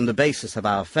to us on the basis of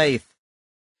our faith.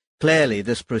 Clearly,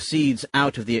 this proceeds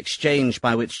out of the exchange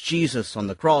by which Jesus on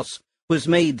the cross was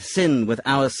made sin with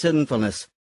our sinfulness,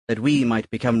 that we might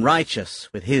become righteous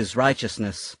with his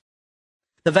righteousness.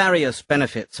 The various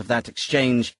benefits of that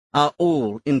exchange are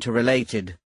all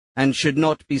interrelated, and should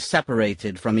not be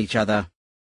separated from each other.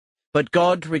 But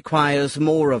God requires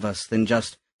more of us than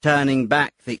just turning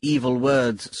back the evil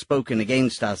words spoken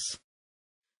against us.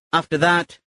 After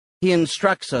that, he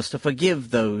instructs us to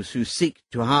forgive those who seek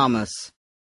to harm us.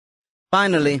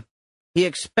 Finally, he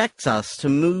expects us to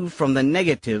move from the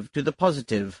negative to the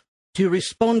positive, to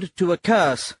respond to a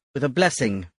curse with a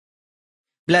blessing.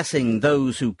 Blessing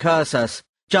those who curse us,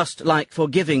 just like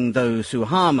forgiving those who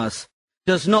harm us,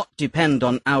 does not depend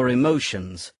on our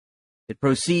emotions. It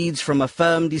proceeds from a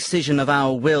firm decision of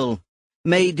our will,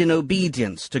 made in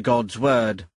obedience to God's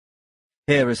word.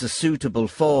 Here is a suitable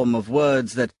form of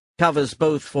words that covers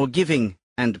both forgiving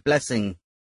and blessing.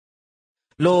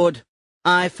 Lord,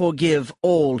 I forgive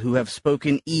all who have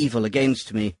spoken evil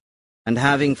against me, and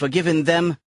having forgiven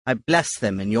them, I bless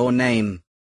them in your name.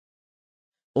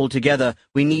 Altogether,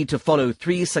 we need to follow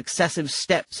 3 successive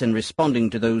steps in responding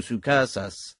to those who curse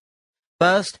us.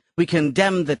 First, we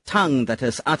condemn the tongue that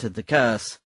has uttered the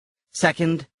curse.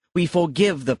 Second, we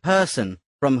forgive the person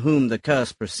from whom the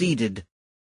curse proceeded.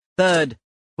 Third,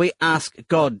 we ask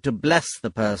God to bless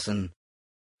the person.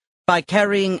 By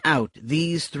carrying out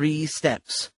these 3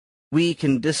 steps, we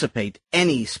can dissipate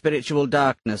any spiritual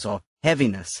darkness or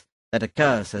heaviness that a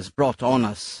curse has brought on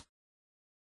us.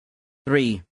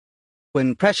 3.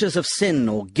 When pressures of sin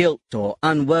or guilt or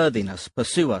unworthiness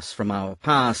pursue us from our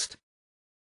past.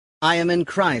 I am in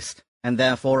Christ, and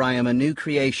therefore I am a new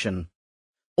creation.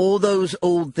 All those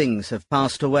old things have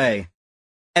passed away.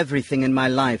 Everything in my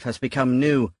life has become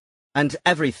new, and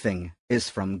everything is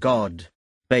from God,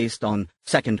 based on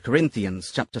 2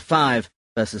 Corinthians chapter 5,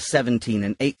 verses 17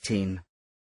 and 18.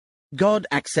 God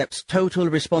accepts total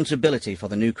responsibility for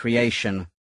the new creation.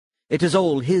 It is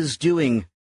all his doing.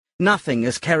 Nothing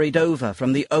is carried over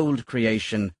from the old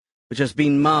creation, which has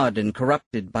been marred and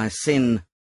corrupted by sin.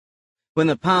 When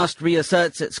the past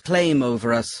reasserts its claim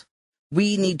over us,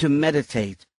 we need to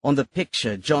meditate on the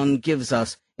picture John gives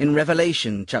us in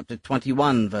Revelation chapter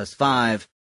 21, verse 5.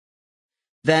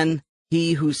 Then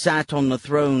he who sat on the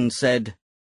throne said,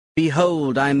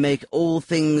 Behold, I make all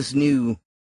things new.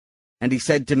 And he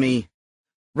said to me,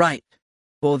 Write,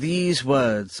 for these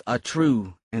words are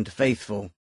true and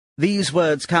faithful. These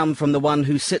words come from the one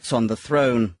who sits on the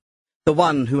throne, the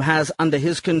one who has under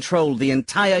his control the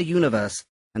entire universe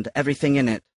and everything in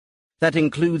it. That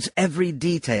includes every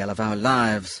detail of our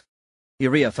lives. He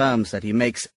reaffirms that he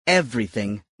makes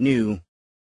everything new.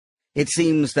 It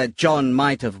seems that John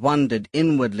might have wondered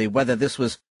inwardly whether this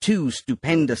was too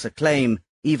stupendous a claim,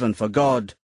 even for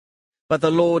God. But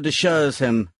the Lord assures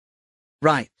him,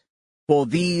 Write, for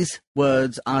these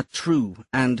words are true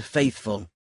and faithful.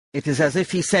 It is as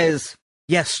if he says,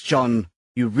 Yes, John,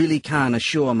 you really can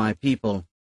assure my people.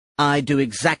 I do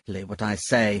exactly what I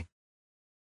say.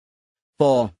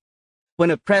 4.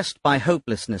 When oppressed by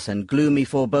hopelessness and gloomy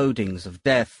forebodings of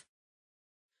death,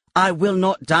 I will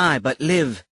not die but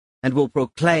live, and will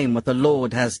proclaim what the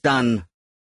Lord has done.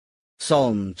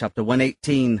 Psalm chapter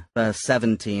 118, verse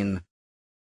 17.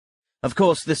 Of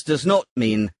course, this does not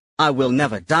mean I will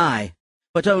never die,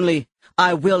 but only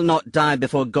I will not die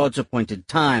before God's appointed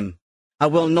time. I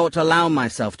will not allow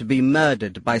myself to be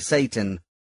murdered by Satan.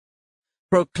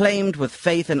 Proclaimed with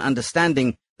faith and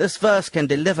understanding, this verse can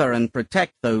deliver and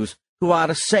protect those who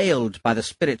are assailed by the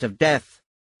spirit of death.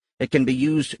 It can be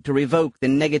used to revoke the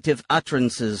negative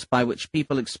utterances by which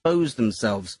people expose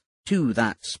themselves to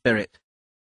that spirit.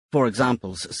 For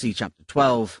examples, see chapter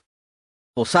 12.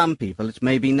 For some people, it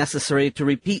may be necessary to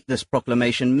repeat this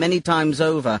proclamation many times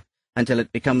over until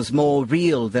it becomes more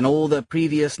real than all the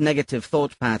previous negative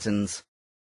thought patterns.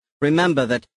 Remember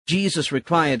that Jesus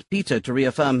required Peter to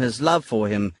reaffirm his love for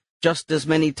him just as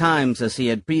many times as he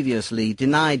had previously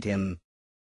denied him.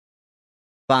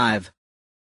 5.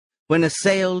 When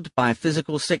assailed by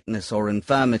physical sickness or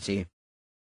infirmity,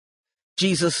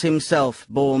 Jesus himself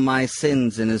bore my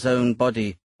sins in his own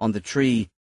body on the tree,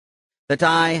 that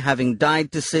I, having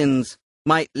died to sins,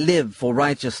 might live for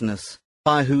righteousness,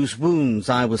 by whose wounds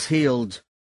I was healed.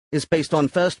 is based on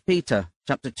 1 Peter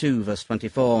chapter 2, verse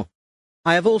 24.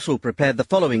 I have also prepared the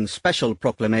following special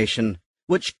proclamation,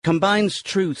 which combines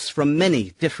truths from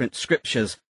many different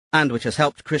scriptures, and which has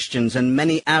helped Christians in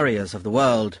many areas of the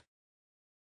world.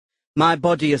 My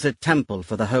body is a temple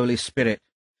for the Holy Spirit,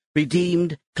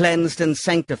 redeemed, cleansed, and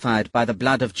sanctified by the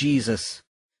blood of Jesus.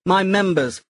 My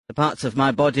members, the parts of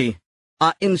my body,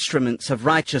 are instruments of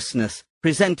righteousness,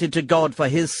 presented to God for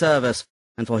his service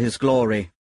and for his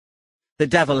glory. The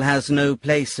devil has no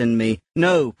place in me,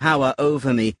 no power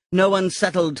over me, no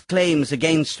unsettled claims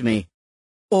against me.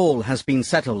 All has been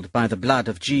settled by the blood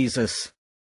of Jesus.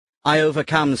 I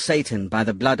overcome Satan by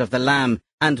the blood of the Lamb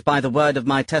and by the word of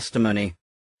my testimony,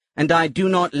 and I do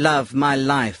not love my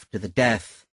life to the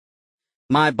death.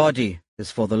 My body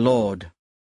is for the Lord,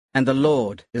 and the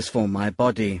Lord is for my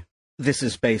body. This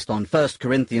is based on 1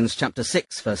 Corinthians chapter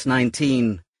 6, verse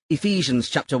 19, Ephesians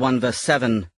chapter 1, verse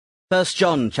 7, 1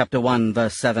 John chapter 1,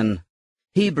 verse 7,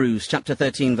 Hebrews chapter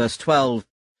 13, verse 12,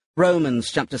 Romans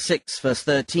chapter 6, verse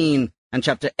 13, and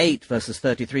chapter 8, verses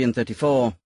 33 and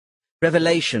 34,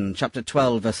 Revelation chapter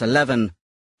 12, verse 11,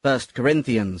 1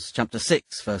 Corinthians chapter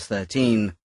 6, verse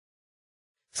 13.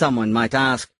 Someone might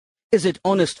ask, is it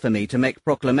honest for me to make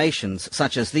proclamations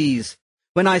such as these,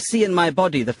 when I see in my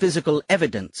body the physical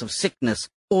evidence of sickness,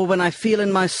 or when I feel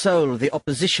in my soul the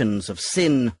oppositions of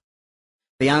sin?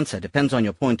 The answer depends on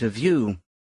your point of view.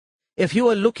 If you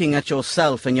are looking at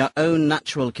yourself in your own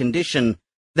natural condition,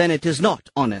 then it is not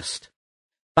honest.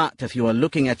 But if you are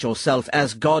looking at yourself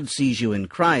as God sees you in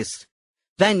Christ,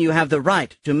 then you have the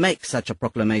right to make such a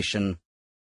proclamation.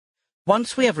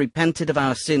 Once we have repented of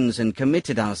our sins and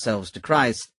committed ourselves to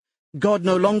Christ, God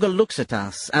no longer looks at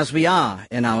us as we are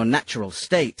in our natural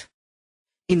state.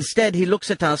 Instead, he looks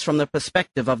at us from the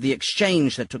perspective of the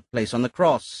exchange that took place on the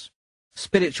cross.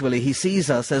 Spiritually, he sees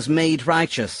us as made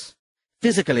righteous.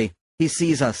 Physically, he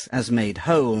sees us as made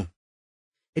whole.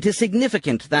 It is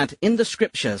significant that in the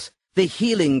Scriptures, the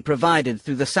healing provided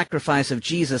through the sacrifice of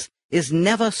Jesus is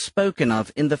never spoken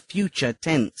of in the future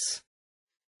tense.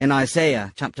 In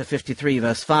Isaiah chapter 53,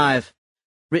 verse 5,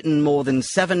 written more than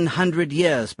 700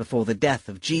 years before the death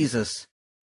of Jesus,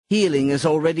 healing is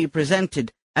already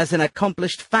presented as an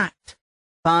accomplished fact.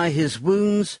 By his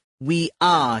wounds we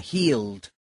are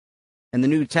healed. In the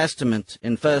New Testament,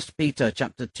 in 1 Peter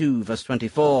chapter 2, verse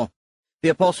 24, the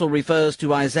apostle refers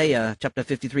to Isaiah chapter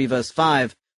 53, verse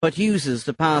 5, but uses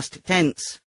the past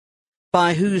tense,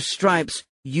 by whose stripes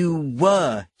you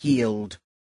were healed.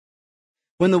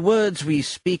 When the words we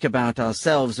speak about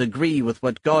ourselves agree with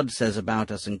what God says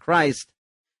about us in Christ,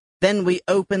 then we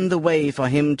open the way for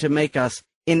him to make us,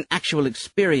 in actual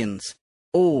experience,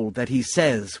 all that he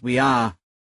says we are.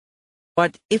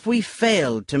 But if we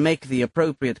fail to make the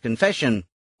appropriate confession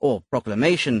or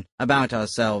proclamation about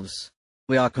ourselves,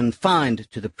 we are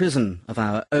confined to the prison of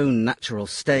our own natural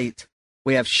state.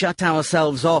 We have shut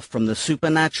ourselves off from the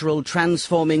supernatural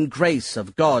transforming grace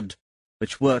of God,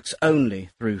 which works only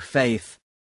through faith.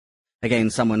 Again,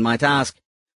 someone might ask,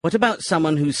 what about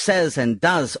someone who says and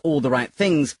does all the right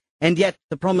things, and yet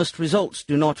the promised results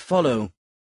do not follow?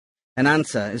 An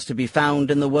answer is to be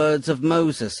found in the words of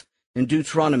Moses in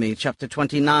Deuteronomy chapter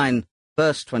 29,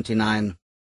 verse 29.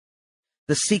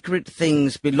 The secret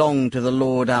things belong to the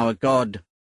Lord our God,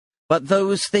 but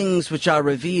those things which are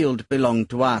revealed belong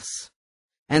to us,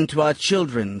 and to our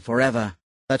children forever,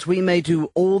 that we may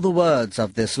do all the words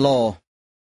of this law.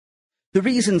 The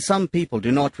reason some people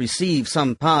do not receive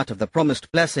some part of the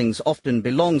promised blessings often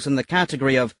belongs in the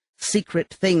category of secret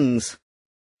things.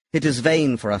 It is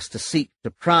vain for us to seek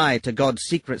to pry to God's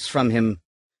secrets from him.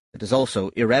 It is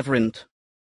also irreverent.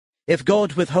 If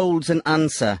God withholds an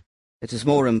answer, it is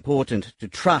more important to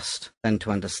trust than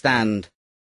to understand.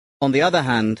 On the other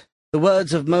hand, the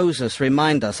words of Moses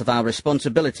remind us of our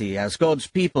responsibility as God's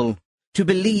people to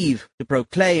believe, to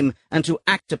proclaim, and to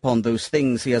act upon those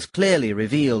things he has clearly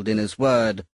revealed in his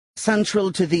word.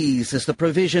 Central to these is the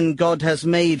provision God has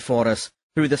made for us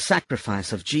through the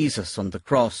sacrifice of Jesus on the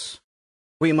cross.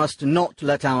 We must not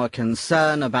let our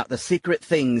concern about the secret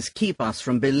things keep us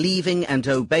from believing and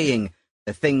obeying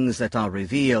the things that are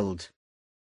revealed.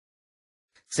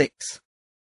 6.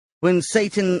 When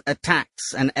Satan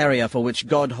attacks an area for which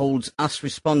God holds us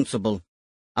responsible,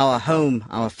 our home,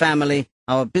 our family,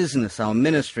 our business, our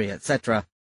ministry, etc.,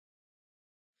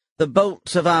 the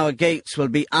bolts of our gates will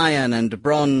be iron and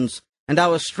bronze, and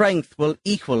our strength will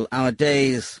equal our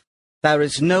days. There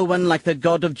is no one like the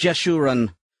God of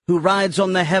Jeshurun, who rides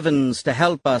on the heavens to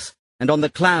help us, and on the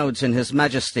clouds in his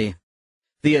majesty.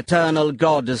 The eternal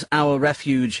God is our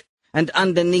refuge, and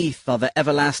underneath are the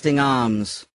everlasting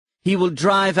arms. He will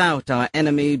drive out our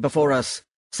enemy before us,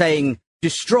 saying,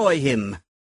 "Destroy him!"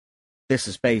 This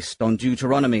is based on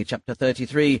Deuteronomy chapter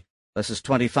 33, verses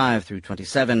 25 through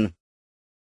 27.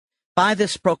 By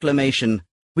this proclamation,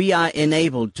 we are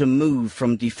enabled to move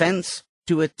from defense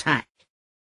to attack.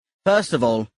 First of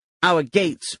all, our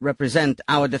gates represent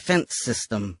our defense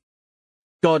system.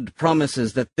 God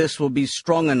promises that this will be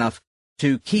strong enough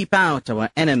to keep out our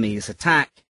enemy's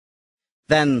attack.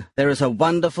 Then there is a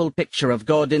wonderful picture of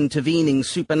God intervening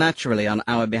supernaturally on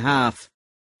our behalf.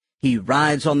 He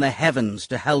rides on the heavens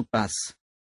to help us.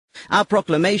 Our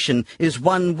proclamation is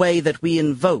one way that we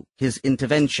invoke his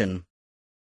intervention.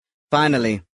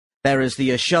 Finally, there is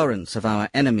the assurance of our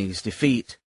enemy's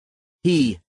defeat.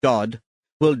 He, God,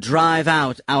 will drive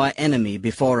out our enemy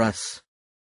before us.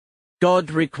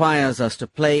 God requires us to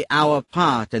play our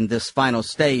part in this final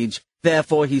stage.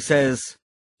 Therefore, he says,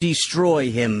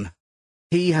 destroy him.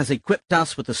 He has equipped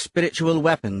us with the spiritual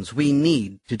weapons we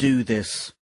need to do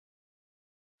this.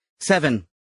 7.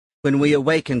 When we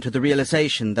awaken to the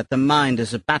realization that the mind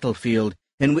is a battlefield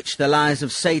in which the lies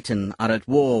of Satan are at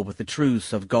war with the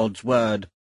truths of God's word.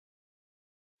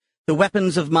 The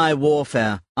weapons of my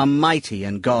warfare are mighty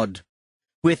in God.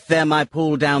 With them I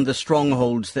pull down the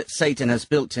strongholds that Satan has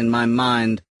built in my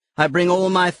mind. I bring all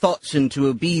my thoughts into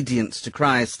obedience to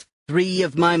Christ. 3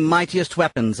 of my mightiest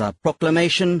weapons are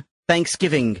proclamation,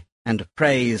 thanksgiving, and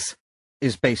praise.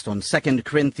 Is based on 2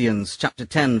 Corinthians chapter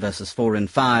 10, verses 4 and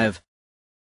 5.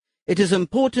 It is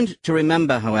important to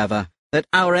remember, however, that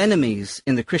our enemies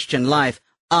in the Christian life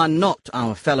are not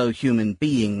our fellow human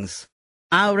beings.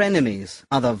 Our enemies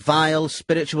are the vile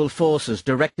spiritual forces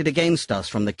directed against us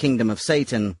from the kingdom of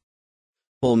Satan.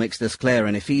 Paul makes this clear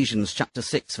in Ephesians chapter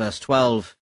 6, verse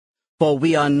 12. For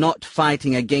we are not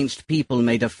fighting against people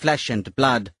made of flesh and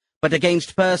blood, but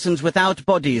against persons without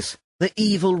bodies, the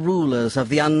evil rulers of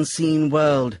the unseen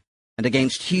world, and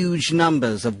against huge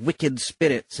numbers of wicked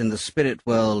spirits in the spirit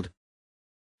world.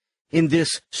 In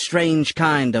this strange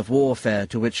kind of warfare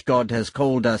to which God has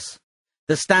called us,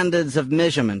 the standards of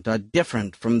measurement are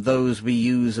different from those we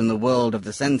use in the world of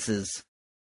the senses.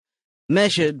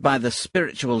 Measured by the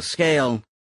spiritual scale,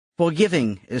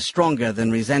 forgiving is stronger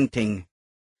than resenting.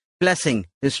 Blessing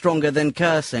is stronger than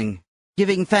cursing.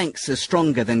 Giving thanks is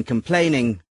stronger than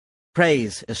complaining.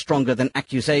 Praise is stronger than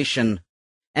accusation,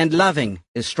 and loving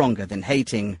is stronger than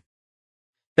hating.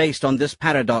 Based on this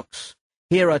paradox,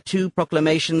 here are 2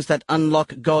 proclamations that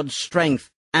unlock God's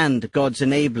strength and God's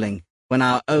enabling when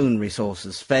our own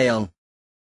resources fail.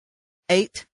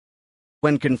 8.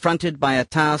 When confronted by a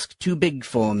task too big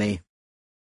for me.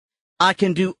 I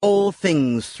can do all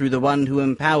things through the one who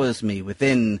empowers me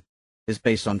within, is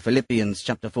based on Philippians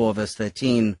chapter 4, verse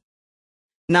 13.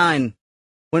 9.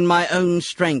 When my own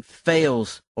strength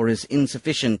fails or is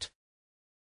insufficient.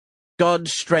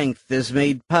 God's strength is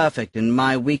made perfect in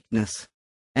my weakness,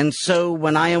 and so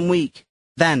when I am weak,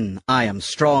 then I am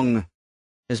strong,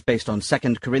 is based on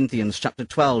 2 Corinthians chapter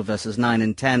 12, verses 9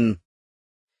 and 10.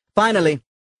 Finally,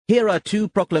 here are 2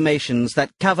 proclamations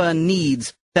that cover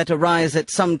needs that arise at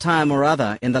some time or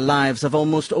other in the lives of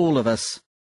almost all of us.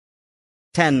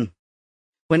 10.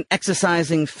 When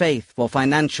exercising faith for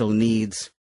financial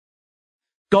needs.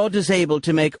 God is able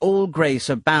to make all grace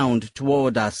abound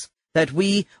toward us, that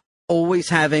we, always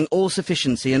having all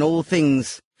sufficiency in all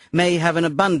things, may have an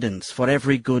abundance for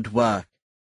every good work.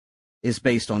 Is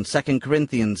based on 2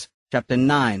 Corinthians chapter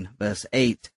 9, verse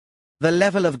 8. The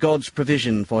level of God's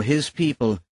provision for his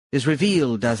people is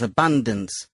revealed as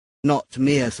abundance, not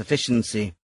mere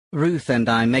sufficiency. Ruth and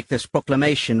I make this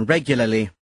proclamation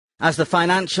regularly as the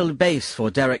financial base for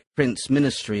Derek Prince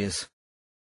Ministries.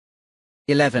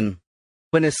 11.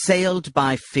 When assailed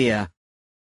by fear.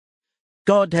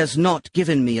 God has not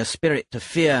given me a spirit to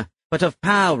fear, but of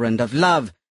power and of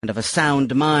love and of a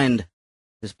sound mind.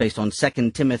 Is based on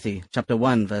 2 Timothy chapter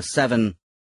 1, verse 7.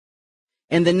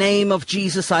 In the name of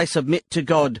Jesus I submit to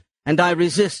God, and I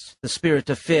resist the spirit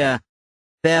of fear.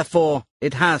 Therefore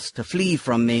it has to flee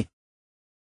from me.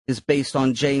 Is based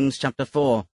on James chapter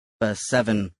 4, verse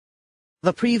 7.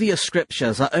 The previous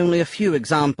scriptures are only a few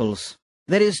examples.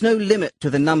 There is no limit to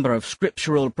the number of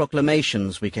scriptural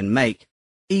proclamations we can make.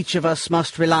 Each of us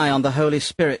must rely on the Holy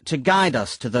Spirit to guide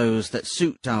us to those that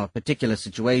suit our particular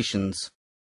situations.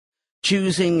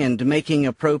 Choosing and making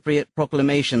appropriate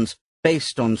proclamations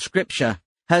based on Scripture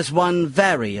has one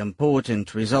very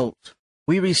important result.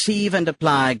 We receive and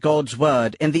apply God's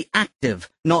Word in the active,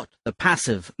 not the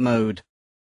passive mode.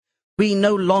 We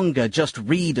no longer just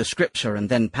read a Scripture and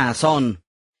then pass on.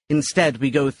 Instead, we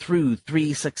go through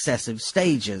 3 successive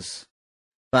stages.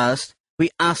 First, we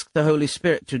ask the Holy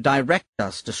Spirit to direct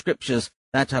us to Scriptures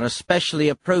that are especially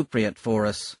appropriate for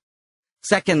us.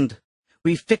 Second,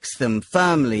 we fix them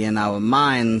firmly in our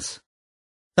minds.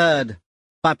 Third,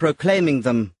 By proclaiming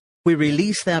them, we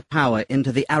release their power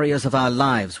into the areas of our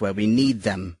lives where we need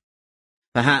them.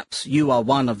 Perhaps you are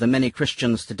one of the many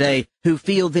Christians today who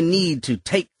feel the need to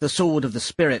take the sword of the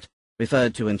Spirit,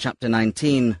 referred to in chapter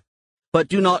 19, but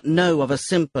do not know of a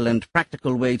simple and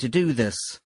practical way to do this.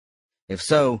 If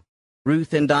so,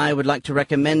 Ruth and I would like to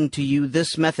recommend to you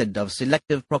this method of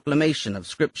selective proclamation of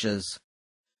Scriptures.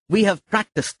 We have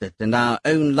practiced it in our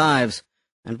own lives,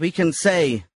 and we can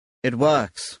say it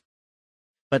works.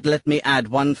 But let me add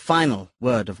one final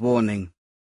word of warning.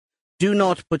 Do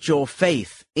not put your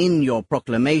faith in your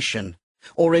proclamation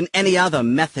or in any other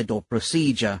method or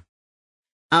procedure.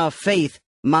 Our faith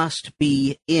must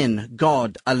be in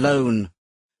God alone,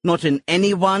 not in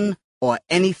anyone or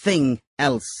anything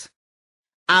else.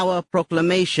 Our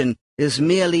proclamation is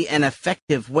merely an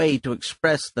effective way to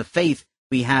express the faith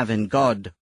we have in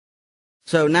God.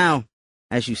 So now,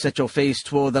 as you set your face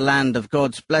toward the land of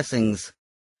God's blessings,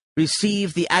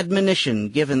 receive the admonition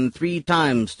given 3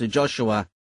 times to Joshua.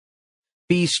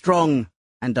 Be strong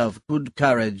and of good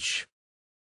courage.